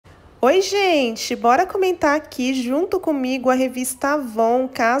Oi, gente! Bora comentar aqui junto comigo a revista Avon,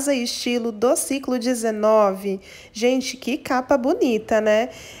 Casa e Estilo do Ciclo 19. Gente, que capa bonita, né?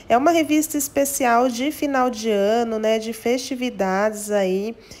 É uma revista especial de final de ano, né? De festividades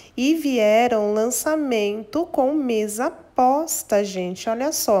aí. E vieram lançamento com mesa posta, gente.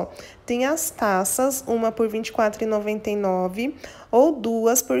 Olha só, tem as taças, uma por R$ 24,99 ou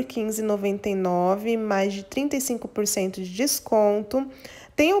duas por R$ 15,99, mais de 35% de desconto.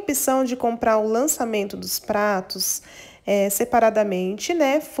 Tem a opção de comprar o lançamento dos pratos separadamente,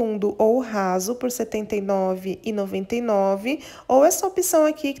 né? Fundo ou raso por R$ 79,99. Ou essa opção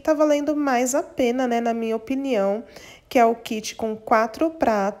aqui que tá valendo mais a pena, né? Na minha opinião, que é o kit com 4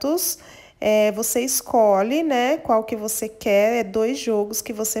 pratos. Você escolhe, né, qual que você quer, 2 jogos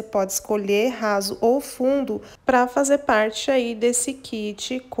que você pode escolher, raso ou fundo, para fazer parte aí desse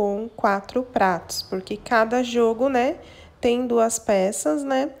kit com 4 pratos, porque cada jogo, né, tem 2 peças,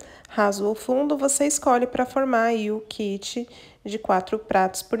 né, raso ou fundo, você escolhe para formar aí o kit de 4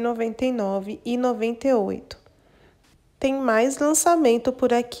 pratos por R$ 99,98. Tem mais lançamento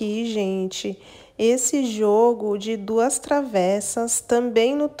por aqui, gente. Esse jogo de 2 travessas,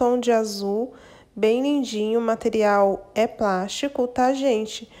 também no tom de azul, bem lindinho. O material é plástico, tá,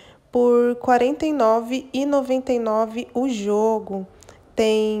 gente? Por R$ 49,99 o jogo.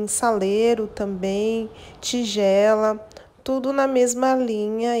 Tem saleiro também, tigela, tudo na mesma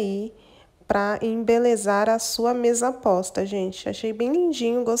linha aí, para embelezar a sua mesa posta, gente. Achei bem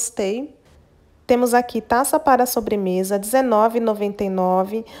lindinho, gostei. Temos aqui taça para sobremesa, R$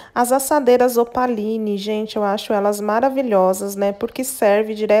 19,99. As assadeiras Opaline, gente, eu acho elas maravilhosas, né? Porque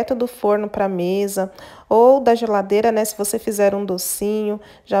serve direto do forno para a mesa ou da geladeira, né? Se você fizer um docinho,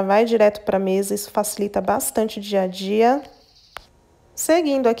 já vai direto para a mesa. Isso facilita bastante o dia a dia.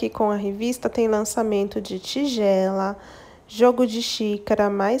 Seguindo aqui com a revista, tem lançamento de tigela, jogo de xícara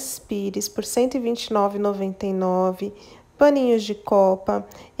mais pires por R$ 129,99. Paninhos de copa.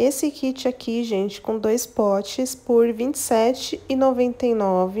 Esse kit aqui, gente, com 2 potes por R$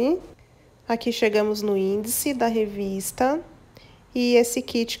 27,99. Aqui chegamos no índice da revista. E esse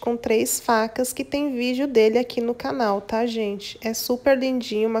kit com 3 facas, que tem vídeo dele aqui no canal, tá, gente? É super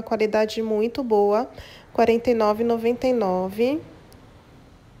lindinho, uma qualidade muito boa, R$ 49,99.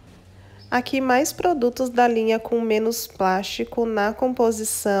 Aqui mais produtos da linha com menos plástico na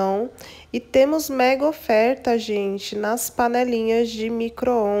composição. E temos mega oferta, gente, nas panelinhas de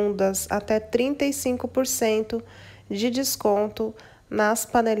micro-ondas. Até 35% de desconto nas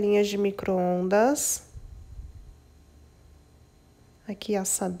panelinhas de micro-ondas. Aqui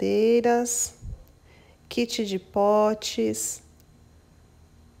assadeiras, kit de potes.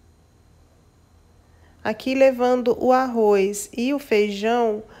 Aqui levando o arroz e o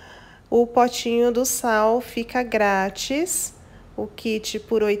feijão, o potinho do sal fica grátis, o kit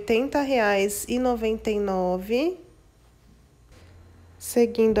por R$ 80,99.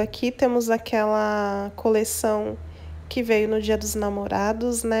 Seguindo aqui, temos aquela coleção que veio no Dia dos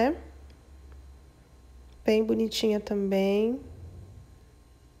Namorados, né? Bem bonitinha também.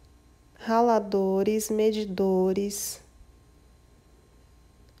 Raladores, medidores,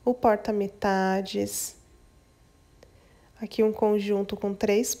 o porta-metades. Aqui um conjunto com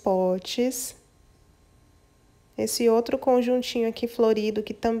 3 potes. Esse outro conjuntinho aqui florido,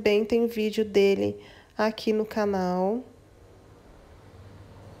 que também tem vídeo dele aqui no canal.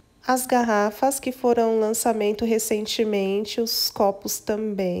 As garrafas que foram lançamento recentemente, os copos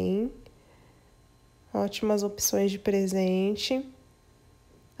também. Ótimas opções de presente.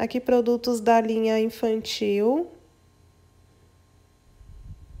 Aqui produtos da linha infantil.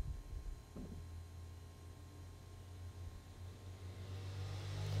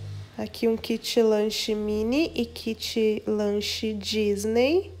 Aqui um kit lanche mini e kit lanche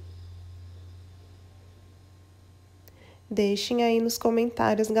Disney. Deixem aí nos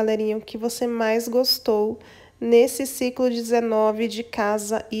comentários, galerinha, o que você mais gostou nesse ciclo 19 de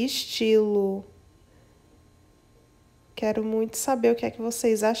Casa e Estilo. Quero muito saber o que é que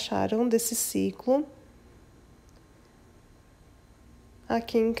vocês acharam desse ciclo.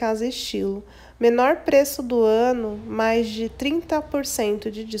 Aqui em Casa e Estilo. Menor preço do ano, mais de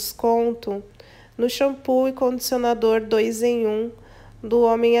 30% de desconto no shampoo e condicionador 2 em 1 do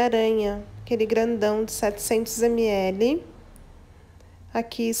Homem-Aranha, aquele grandão de 700 ml.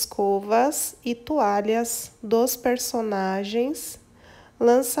 Aqui escovas e toalhas dos personagens.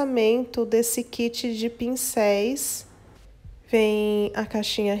 Lançamento desse kit de pincéis. Vem a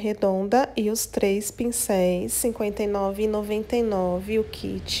caixinha redonda e os 3 pincéis, R$ 59,99 o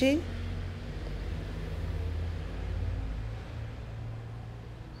kit.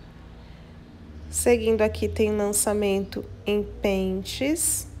 Seguindo aqui tem lançamento em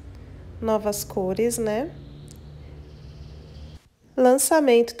pentes, novas cores, né?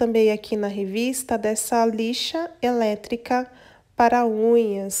 Lançamento também aqui na revista dessa lixa elétrica para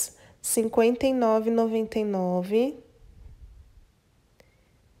unhas, R$ 59,99.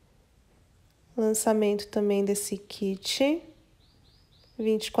 Lançamento também desse kit, R$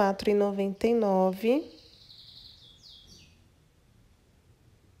 24,99.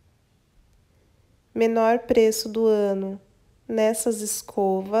 Menor preço do ano nessas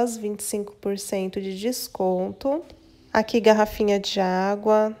escovas, 25% de desconto. Aqui garrafinha de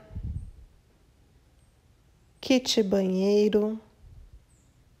água, kit banheiro.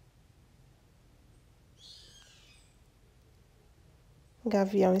 O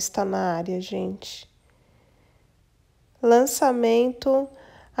Gavião está na área, gente. Lançamento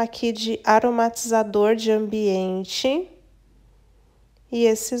aqui de aromatizador de ambiente. E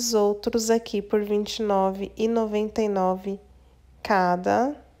esses outros aqui por R$ 29,99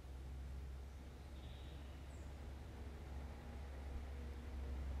 cada.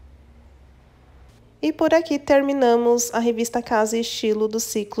 E por aqui terminamos a revista Casa e Estilo do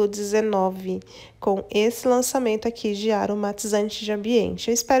ciclo 19, com esse lançamento aqui de aromatizante de ambiente.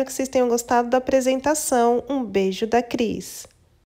 Eu espero que vocês tenham gostado da apresentação. Um beijo da Cris.